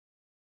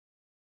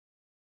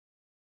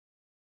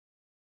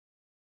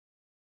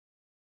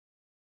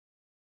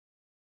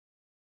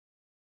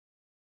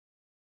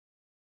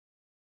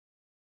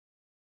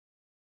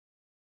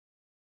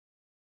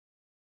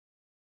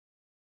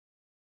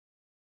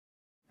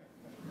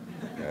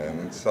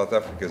and South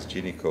Africa's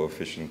Gini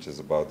coefficient is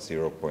about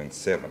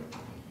 0.7.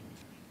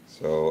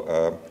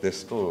 So there's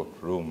still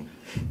room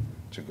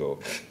to go.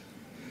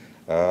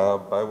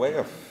 By way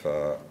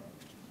of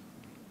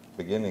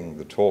beginning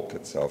the talk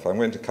itself, I'm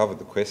going to cover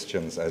the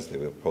questions as they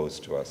were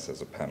posed to us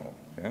as a panel.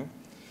 Yeah?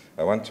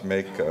 I want to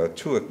make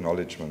two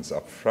acknowledgements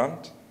up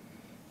front,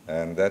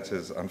 and that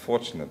is,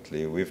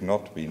 unfortunately, we've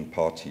not been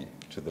party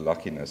to the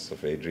luckiness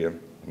of Adrian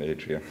and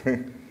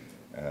Adrian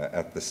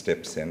at the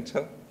STEP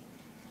Center,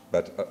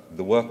 but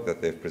the work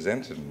that they've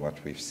presented and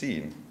what we've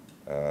seen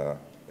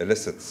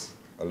elicits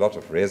a lot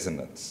of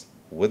resonance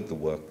with the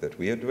work that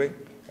we are doing,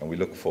 and we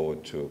look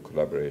forward to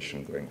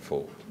collaboration going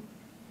forward.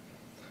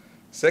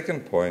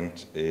 Second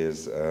point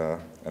is,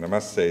 and I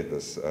must say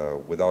this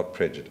without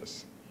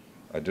prejudice,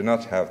 I do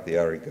not have the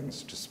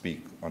arrogance to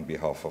speak on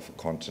behalf of a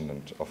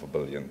continent of 1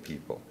 billion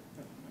people.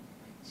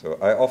 So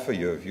I offer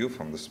you a view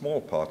from the small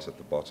part at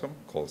the bottom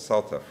called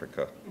South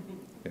Africa.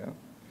 Yeah?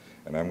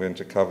 And I'm going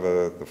to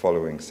cover the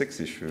following 6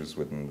 issues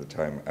within the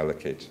time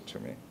allocated to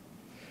me.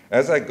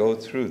 As I go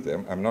through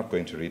them, I'm not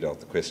going to read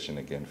out the question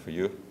again for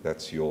you.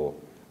 That's your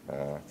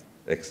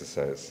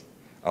exercise.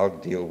 I'll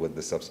deal with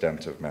the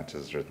substantive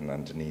matters written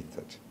underneath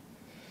it.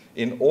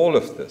 In all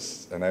of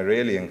this, and I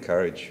really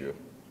encourage you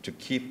to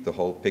keep the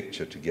whole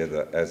picture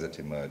together as it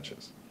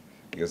emerges,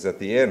 because at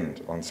the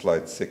end, on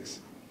slide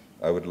 6,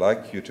 I would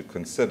like you to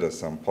consider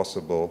some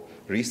possible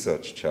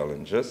research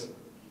challenges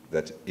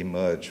that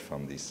emerge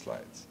from these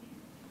slides.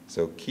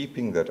 So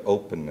keeping that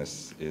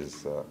openness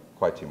is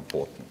quite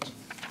important.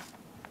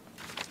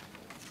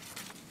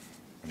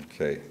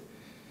 Okay.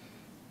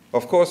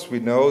 Of course, we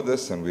know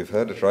this, and we've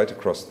heard it right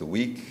across the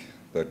week,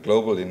 that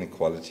global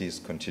inequalities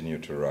continue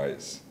to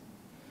rise.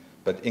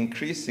 But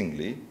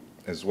increasingly,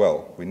 as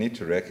well, we need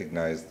to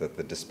recognize that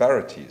the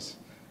disparities,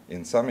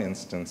 in some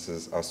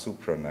instances, are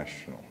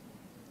supranational,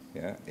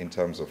 yeah, in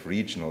terms of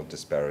regional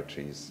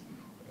disparities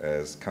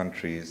as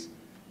countries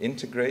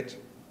integrate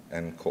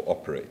and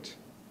cooperate.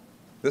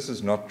 This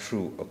is not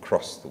true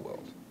across the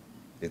world.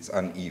 It's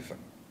uneven.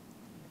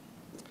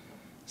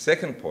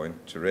 Second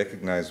point, to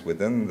recognize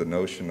within the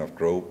notion of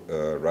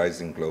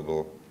rising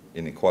global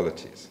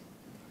inequalities,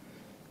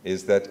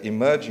 is that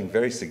emerging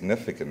very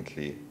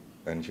significantly,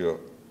 and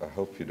I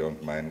hope you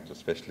don't mind,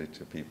 especially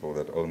to people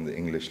that own the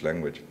English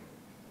language,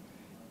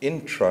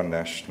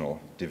 intranational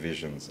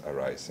divisions are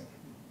rising.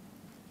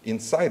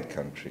 Inside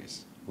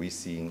countries, we're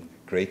seeing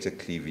greater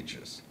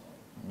cleavages.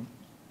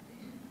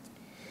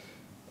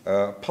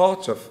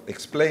 Part of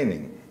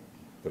explaining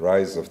the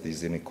rise of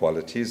these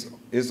inequalities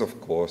is,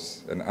 of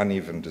course, an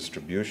uneven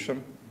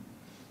distribution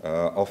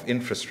of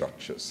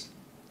infrastructures,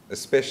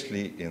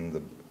 especially in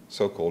the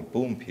so-called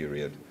boom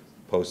period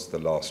post the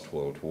last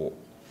World War.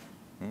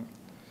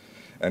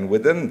 And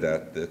within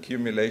that, the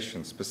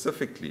accumulation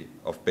specifically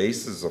of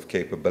bases of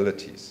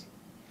capabilities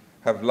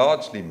have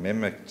largely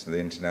mimicked the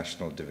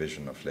international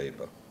division of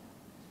labor.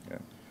 Yeah.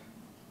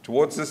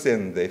 Towards this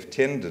end, they've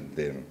tended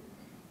then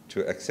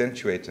to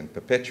accentuate and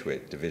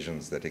perpetuate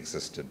divisions that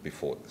existed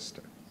before this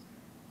time.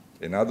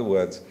 In other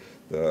words,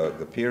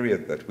 the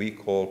period that we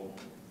call,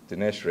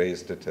 Dinesh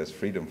raised it as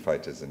freedom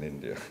fighters in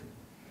India.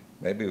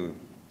 Maybe we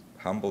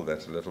humble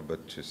that a little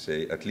bit to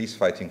say at least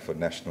fighting for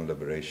national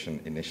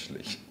liberation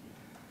initially.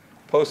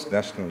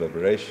 Post-national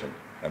liberation,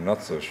 I'm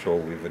not so sure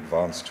we've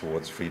advanced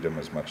towards freedom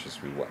as much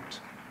as we want.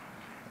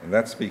 And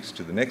that speaks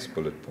to the next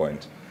bullet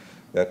point,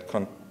 that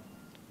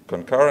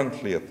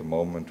concurrently at the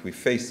moment, we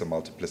face a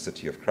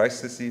multiplicity of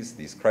crises.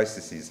 These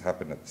crises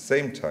happen at the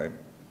same time,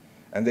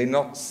 and they're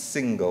not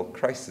single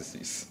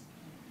crises.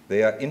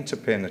 They are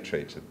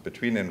interpenetrated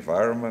between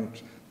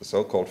environment, the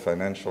so-called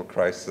financial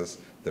crisis,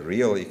 the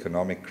real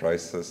economic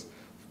crisis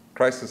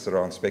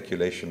around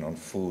speculation on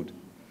food.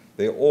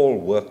 They all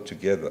work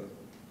together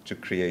to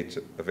create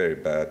a very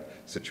bad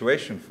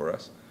situation for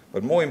us.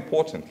 But more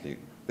importantly,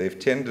 they've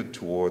tended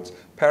towards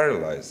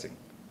paralyzing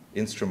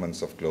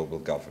instruments of global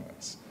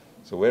governance.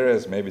 So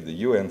whereas maybe the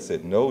UN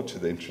said no to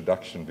the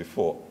introduction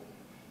before,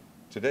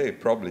 today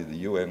probably the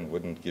UN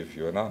wouldn't give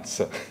you an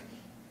answer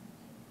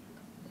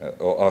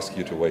or ask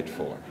you to wait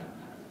for one.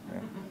 Yeah.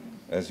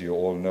 As you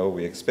all know,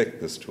 we expect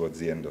this towards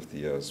the end of the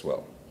year as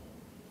well.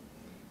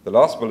 The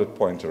last bullet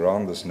point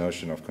around this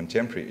notion of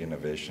contemporary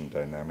innovation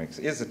dynamics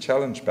is a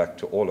challenge back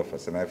to all of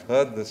us, and I've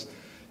heard this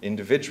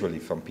individually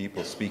from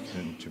people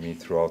speaking to me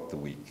throughout the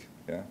week.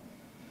 Yeah?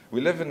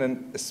 We live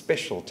in a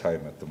special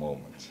time at the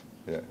moment.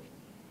 Yeah?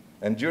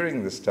 And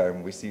during this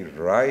time, we see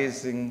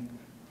rising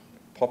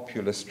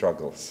popular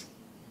struggles,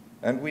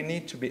 and we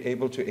need to be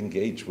able to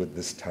engage with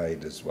this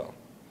tide as well.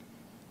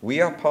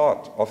 We are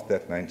part of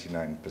that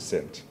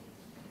 99%,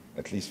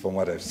 at least from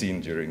what I've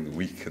seen during the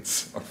week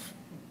itself.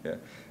 Yeah.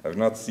 I've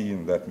not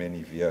seen that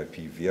many VIP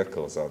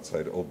vehicles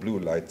outside or blue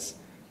lights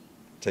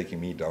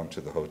taking me down to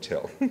the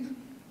hotel.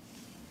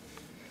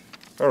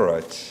 All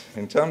right,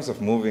 in terms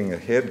of moving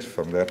ahead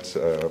from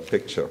that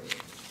picture,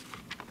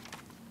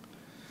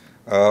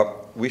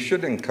 we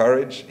should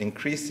encourage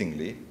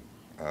increasingly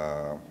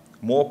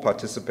more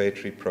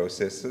participatory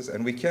processes,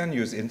 and we can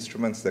use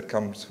instruments that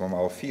come from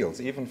our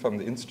fields, even from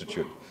the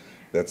Institute.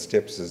 that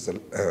STEPS is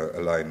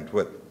aligned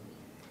with.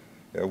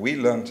 We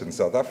learned in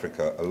South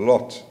Africa a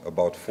lot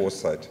about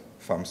foresight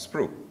from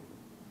SPRU.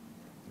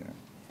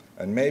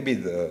 And maybe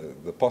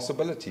the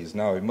possibilities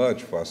now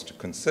emerge for us to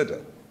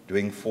consider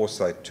doing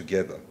foresight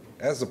together,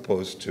 as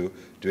opposed to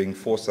doing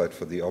foresight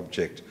for the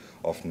object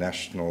of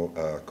national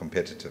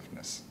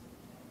competitiveness.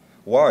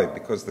 Why?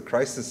 Because the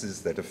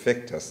crises that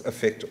affect us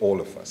affect all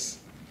of us.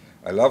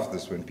 I love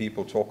this when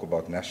people talk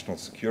about national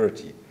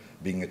security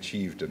being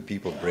achieved and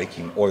people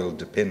breaking oil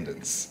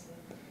dependence.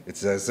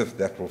 It's as if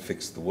that will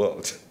fix the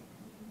world.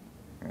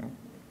 Yeah.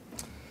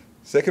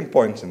 Second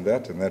point in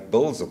that, and that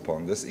builds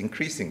upon this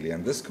increasingly,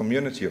 and this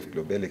community of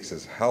Globelics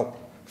has helped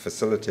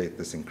facilitate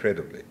this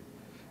incredibly,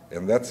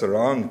 and that's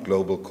around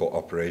global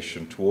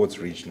cooperation towards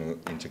regional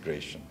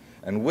integration,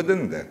 and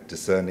within that,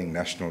 discerning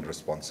national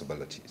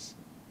responsibilities.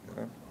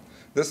 Yeah.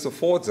 This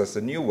affords us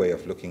a new way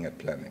of looking at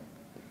planning.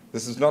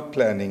 This is not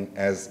planning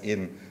as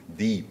in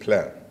the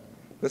plan.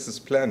 This is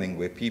planning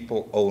where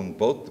people own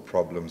both the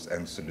problems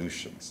and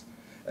solutions.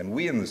 And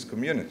we in this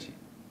community,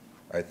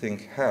 I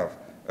think, have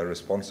a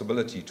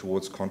responsibility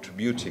towards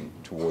contributing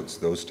towards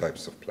those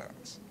types of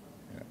plans.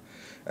 Yeah.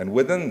 And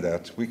within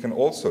that, we can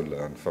also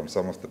learn from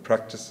some of the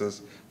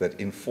practices that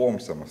inform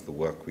some of the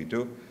work we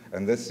do,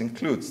 and this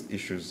includes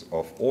issues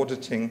of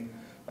auditing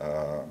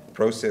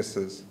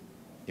processes,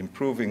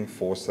 improving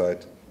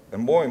foresight,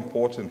 and more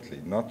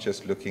importantly, not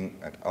just looking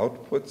at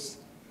outputs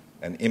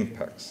and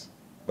impacts,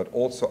 but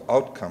also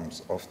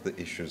outcomes of the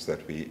issues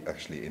that we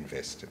actually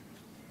invest in.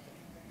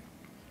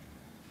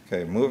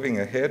 Okay,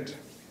 moving ahead.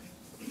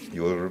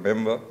 You will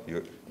remember,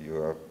 you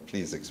are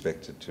please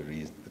expected to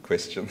read the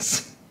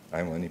questions.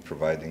 I'm only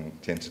providing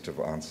tentative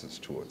answers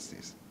towards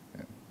these.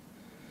 Yeah.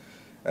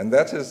 And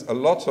that is, a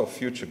lot of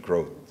future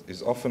growth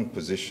is often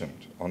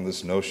positioned on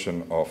this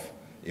notion of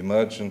the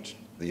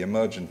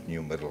emergent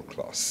new middle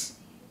class.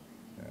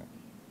 Yeah.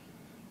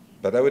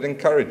 But I would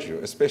encourage you,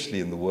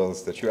 especially in the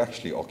worlds that you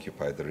actually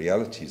occupy, the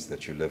realities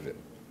that you live in,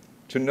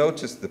 to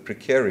notice the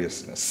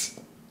precariousness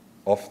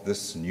of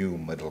this new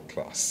middle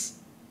class.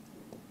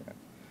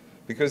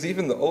 Because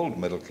even the old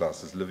middle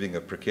class is living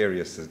a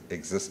precarious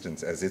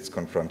existence as it's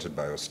confronted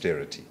by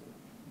austerity.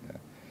 Yeah.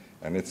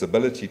 And its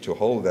ability to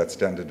hold that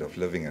standard of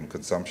living and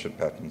consumption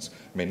patterns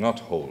may not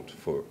hold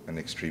for an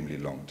extremely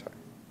long time.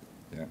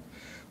 Yeah.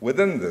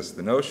 Within this,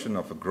 the notion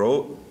of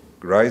a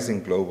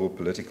rising global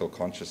political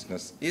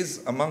consciousness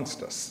is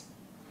amongst us.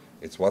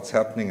 It's what's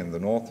happening in the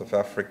north of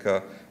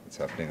Africa, it's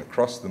happening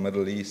across the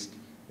Middle East,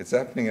 it's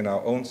happening in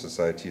our own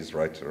societies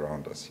right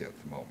around us here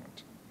at the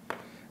moment.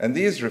 And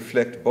these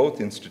reflect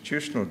both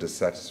institutional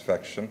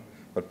dissatisfaction,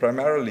 but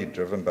primarily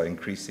driven by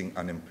increasing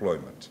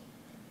unemployment.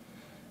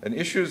 And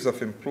issues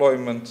of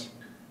employment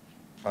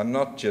are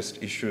not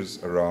just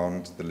issues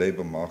around the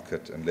labor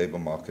market and labor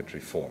market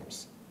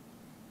reforms.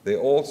 They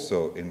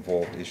also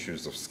involve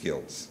issues of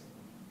skills.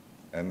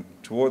 And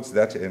towards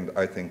that end,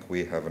 I think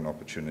we have an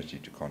opportunity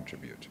to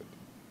contribute.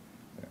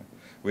 Yeah.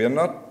 We are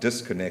not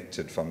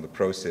disconnected from the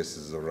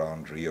processes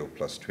around Rio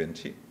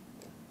 +20.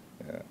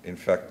 In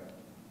fact,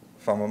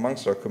 from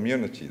amongst our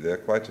community, there are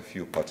quite a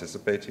few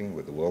participating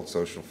with the World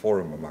Social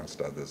Forum, amongst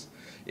others,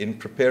 in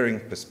preparing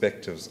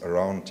perspectives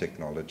around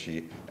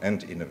technology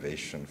and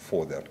innovation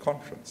for that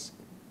conference.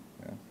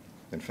 Yeah.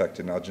 In fact,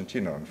 in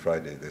Argentina on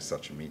Friday, there's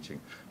such a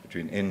meeting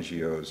between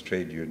NGOs,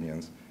 trade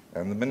unions,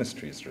 and the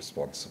ministries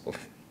responsible.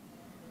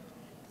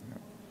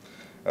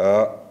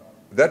 Yeah.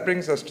 That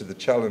brings us to the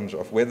challenge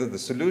of whether the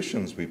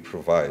solutions we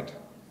provide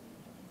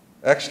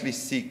actually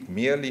seek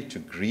merely to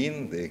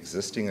green the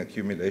existing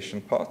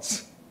accumulation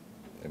paths.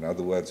 In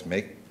other words,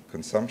 make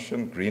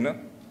consumption greener,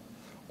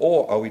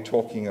 or are we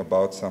talking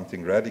about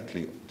something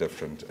radically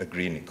different, a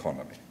green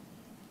economy?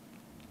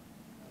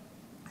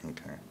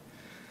 Okay.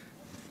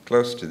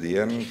 Close to the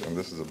end, and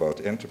this is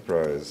about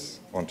enterprise,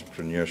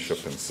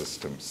 entrepreneurship, and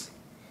systems.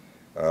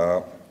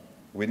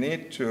 We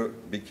need to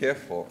be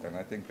careful, and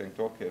I think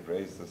Bentoke had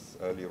raised this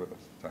earlier with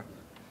us,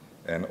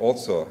 and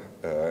also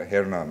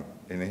Hernan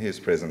in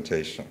his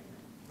presentation,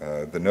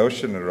 the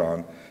notion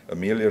around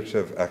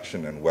ameliorative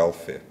action and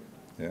welfare.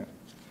 Yeah.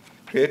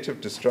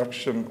 Creative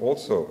destruction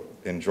also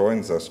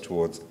enjoins us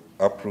towards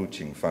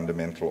uprooting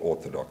fundamental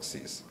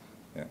orthodoxies.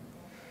 Yeah.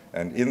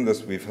 And in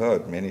this, we've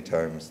heard many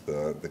times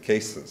the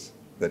cases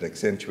that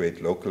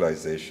accentuate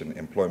localization,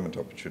 employment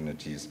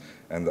opportunities,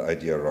 and the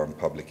idea around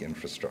public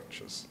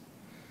infrastructures.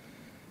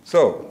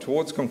 So,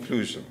 towards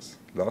conclusions,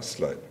 last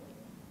slide,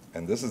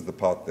 and this is the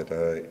part that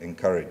I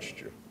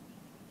encouraged you,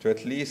 to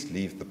at least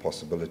leave the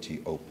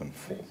possibility open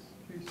for.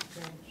 Please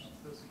change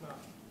the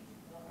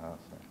slide.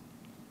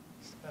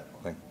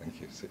 Thank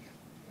you.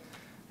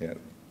 Yeah.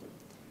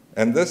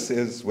 And this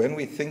is when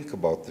we think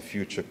about the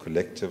future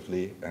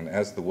collectively and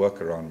as the work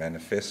around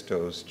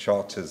manifestos,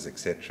 charters,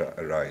 etc.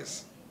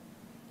 arise.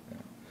 Yeah.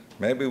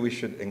 Maybe we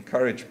should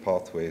encourage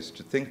pathways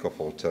to think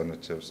of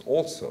alternatives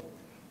also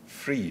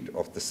freed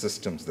of the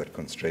systems that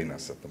constrain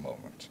us at the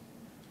moment.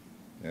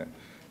 Yeah.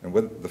 And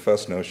with the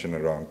first notion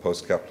around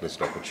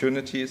post-capitalist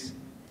opportunities,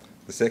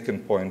 the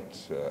second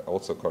point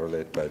also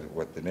correlate by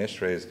what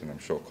Dinesh raised, and I'm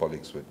sure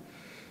colleagues would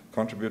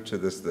contribute to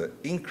this the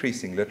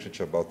increasing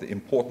literature about the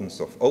importance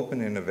of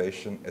open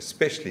innovation,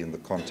 especially in the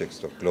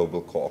context of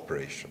global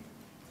cooperation.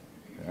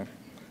 Yeah?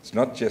 It's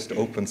not just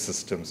open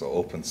systems or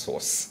open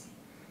source.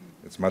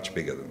 It's much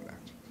bigger than that.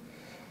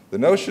 The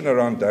notion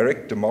around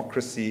direct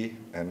democracy,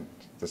 and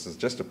this is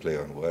just a play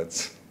on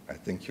words, I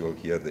think you'll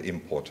hear the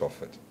import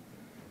of it.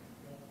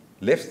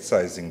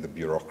 Left-sizing the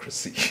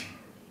bureaucracy,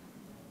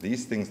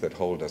 these things that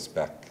hold us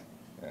back.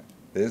 Yeah.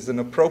 There's an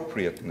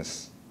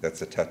appropriateness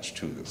that's attached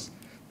to this.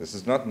 This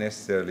is not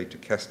necessarily to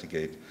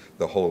castigate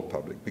the whole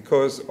public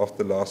because of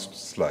the last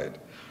slide.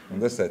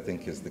 And this, I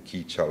think, is the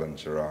key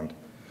challenge around.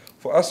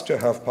 For us to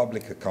have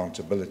public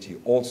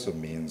accountability also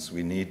means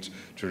we need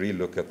to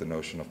relook at the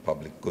notion of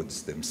public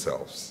goods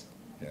themselves.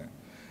 Yeah.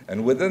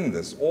 And within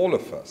this, all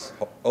of us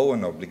owe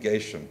an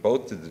obligation,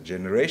 both to the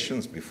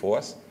generations before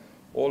us,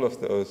 all of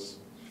those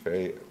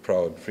very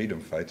proud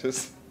freedom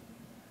fighters,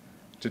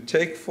 to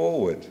take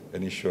forward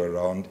an issue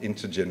around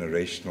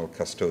intergenerational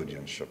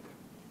custodianship.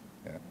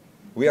 Yeah.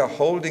 We are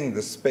holding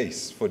the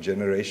space for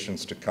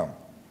generations to come.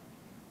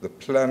 The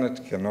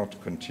planet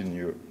cannot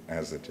continue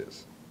as it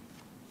is,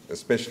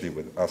 especially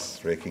with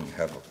us wreaking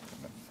havoc.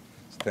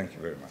 So thank you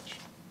very much.